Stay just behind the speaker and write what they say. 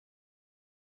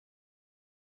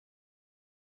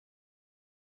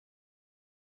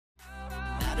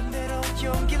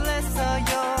용기를 냈어요.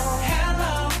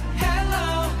 Hello,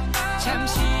 hello.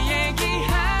 잠시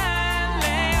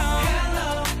얘기할래요.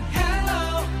 Hello,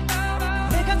 hello.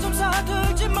 내가 좀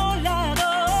서툴지 몰라도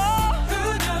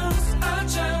Who knows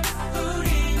어쩜 우리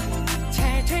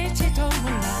잘 될지도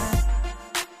몰라.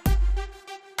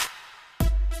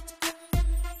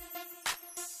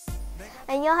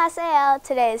 안녕하세요.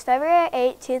 Today is February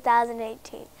 8,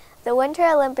 2018. The Winter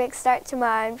Olympics start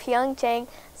tomorrow in Pyeongchang,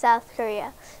 South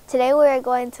Korea. Today we are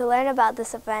going to learn about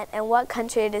this event and what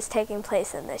country it is taking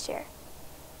place in this year.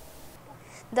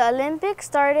 The Olympics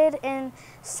started in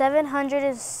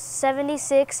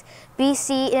 776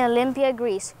 BC in Olympia,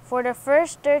 Greece. For the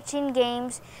first 13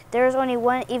 games, there was only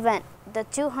one event, the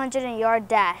 200-yard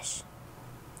dash.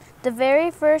 The very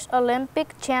first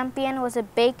Olympic champion was a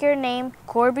baker named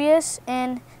Corbius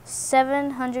in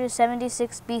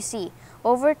 776 BC.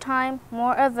 Over time,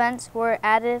 more events were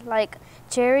added like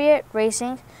chariot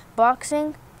racing,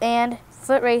 boxing, and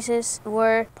foot races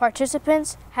where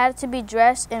participants had to be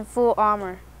dressed in full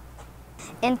armor.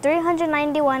 In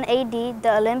 391 AD,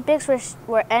 the Olympics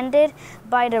were ended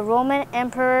by the Roman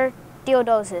Emperor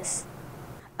Theodosius.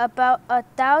 About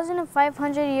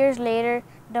 1,500 years later,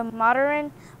 the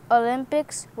modern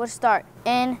Olympics would start.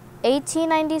 In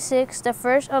 1896, the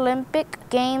first Olympic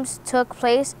Games took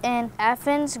place in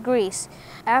Athens, Greece.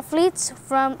 Athletes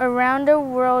from around the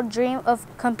world dream of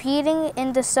competing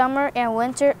in the Summer and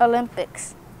Winter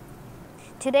Olympics.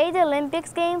 Today, the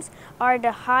Olympics Games are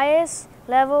the highest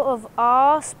level of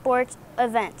all sports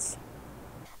events.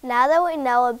 Now that we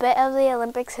know a bit of the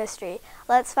Olympics history,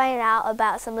 let's find out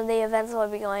about some of the events that will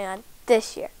be going on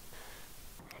this year.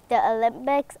 The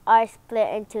Olympics are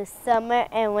split into Summer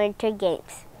and Winter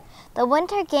Games. The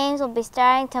Winter Games will be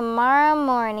starting tomorrow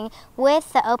morning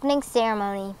with the opening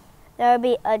ceremony. There will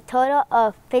be a total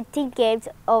of 15 games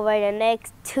over the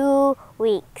next 2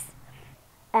 weeks.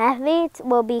 Athletes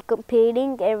will be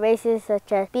competing in races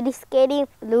such as speed skating,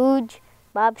 luge,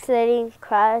 bobsledding,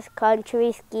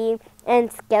 cross-country skiing,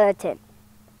 and skeleton.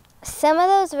 Some of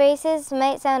those races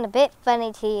might sound a bit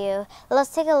funny to you.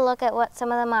 Let's take a look at what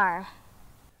some of them are.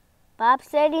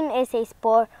 Bobsledding is a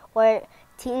sport where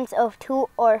teams of 2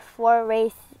 or 4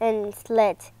 race in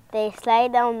sleds. They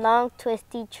slide down long,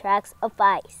 twisty tracks of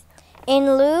ice.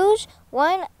 In luge,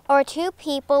 1 or 2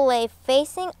 people lay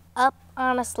facing up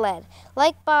on a sled.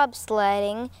 Like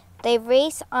bobsledding, they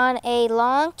race on a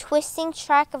long, twisting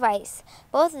track of ice.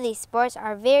 Both of these sports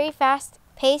are very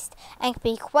fast-paced and can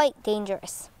be quite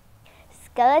dangerous.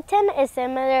 Skeleton is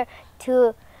similar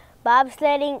to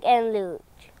bobsledding and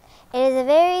luge. It is a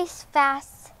very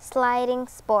fast sliding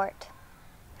sport.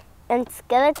 In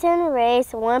skeleton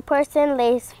race, one person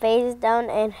lays face down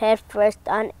and head first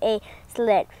on a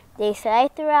sled. They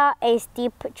slide throughout a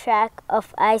steep track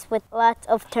of ice with lots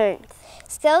of turns.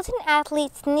 Skeleton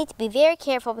athletes need to be very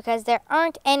careful because there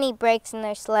aren't any brakes in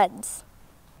their sleds.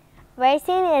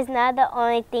 Racing is not the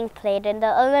only thing played in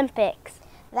the Olympics.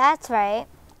 That's right.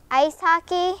 Ice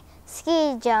hockey,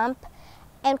 ski jump,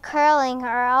 and curling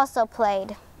are also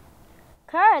played.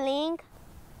 Curling?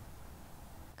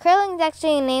 Curling is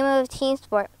actually a name of a team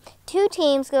sport. 2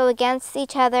 teams go against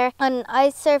each other on an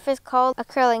ice surface called a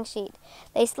curling sheet.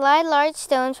 They slide large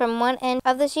stones from one end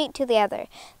of the sheet to the other.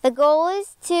 The goal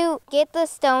is to get the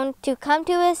stone to come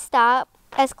to a stop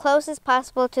as close as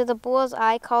possible to the bull's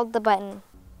eye called the button.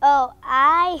 Oh,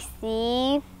 I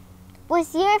see.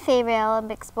 What's your favorite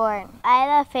Olympic sport? I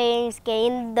love figure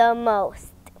skating the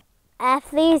most.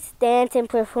 Athletes dance and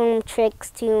perform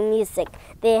tricks to music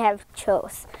they have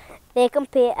chose. They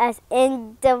compete as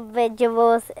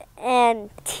individuals and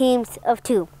teams of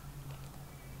 2.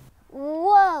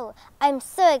 Whoa! I'm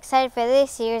so excited for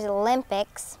this year's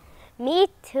Olympics. Me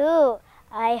too.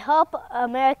 I hope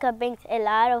America brings a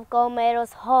lot of gold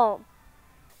medals home.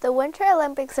 The Winter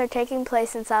Olympics are taking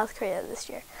place in South Korea this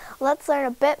year. Let's learn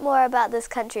a bit more about this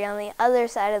country on the other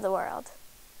side of the world.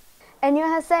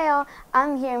 안녕하세요.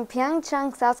 I'm here in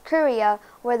Pyeongchang, South Korea,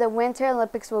 where the Winter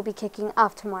Olympics will be kicking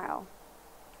off tomorrow.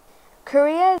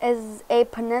 Korea is a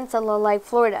peninsula like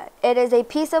Florida. It is a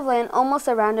piece of land almost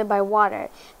surrounded by water.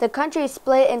 The country is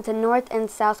split into North and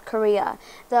South Korea.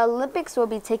 The Olympics will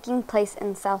be taking place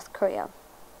in South Korea.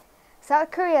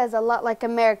 South Korea is a lot like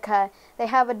America. They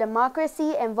have a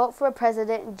democracy and vote for a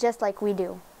president just like we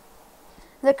do.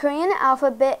 The Korean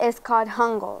alphabet is called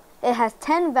Hangul. It has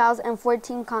 10 vowels and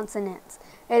 14 consonants.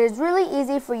 It is really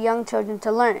easy for young children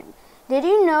to learn. Did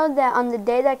you know that on the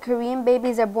day that Korean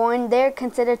babies are born, they are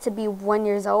considered to be 1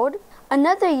 year old?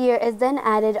 Another year is then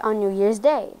added on New Year's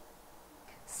Day.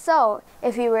 So,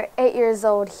 if you were 8 years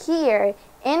old here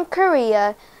in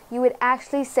Korea, you would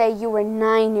actually say you were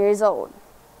 9 years old.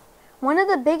 One of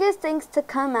the biggest things to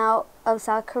come out of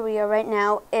South Korea right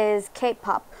now is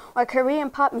K-pop, or Korean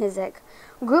pop music.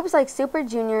 Groups like Super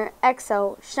Junior,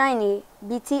 EXO, SHINee,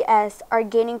 BTS are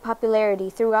gaining popularity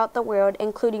throughout the world,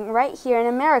 including right here in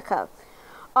America.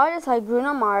 Artists like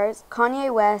Bruno Mars,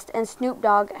 Kanye West, and Snoop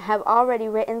Dogg have already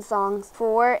written songs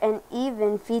for and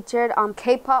even featured on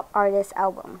K-pop artists'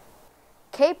 album.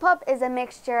 K-pop is a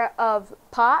mixture of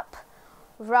pop,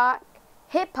 rock,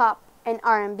 hip-hop, and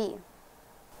R&B.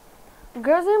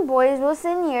 Girls and boys will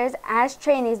spend years as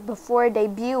trainees before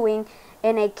debuting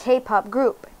in a K-pop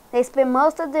group. They spend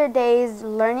most of their days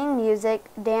learning music,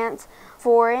 dance,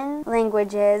 foreign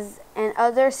languages, and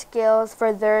other skills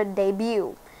for their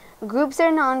debut. Groups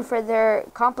are known for their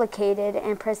complicated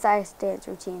and precise dance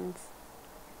routines.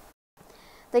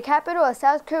 The capital of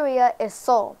South Korea is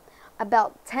Seoul.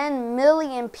 About 10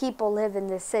 million people live in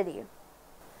this city.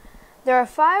 There are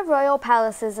 5 royal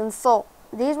palaces in Seoul.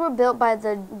 These were built by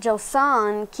the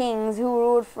Joseon kings who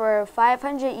ruled for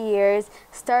 500 years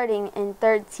starting in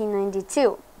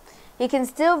 1392. You can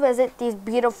still visit these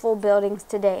beautiful buildings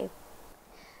today.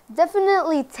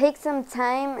 Definitely take some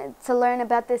time to learn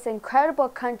about this incredible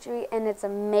country and its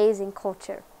amazing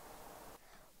culture.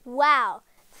 Wow,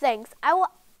 thanks. I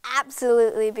will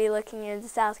absolutely be looking into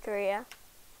South Korea.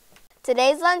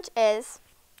 Today's lunch is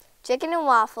chicken and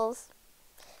waffles,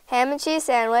 ham and cheese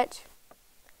sandwich,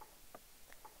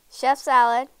 chef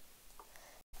salad,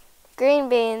 green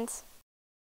beans,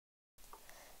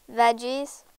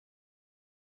 veggies,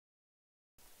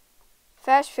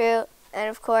 fresh fruit, and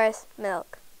of course,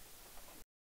 milk.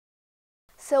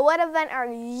 So what event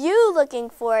are you looking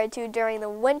forward to during the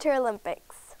Winter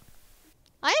Olympics?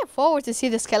 I am forward to see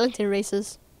the skeleton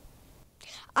races.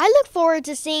 I look forward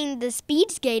to seeing the speed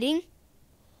skating.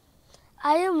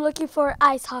 I am looking for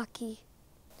ice hockey.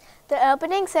 The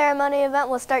opening ceremony event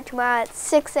will start tomorrow at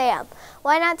 6 a.m.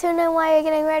 Why not tune in while you're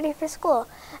getting ready for school?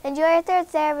 Enjoy your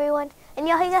Thursday, everyone.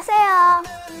 안녕히 가세요.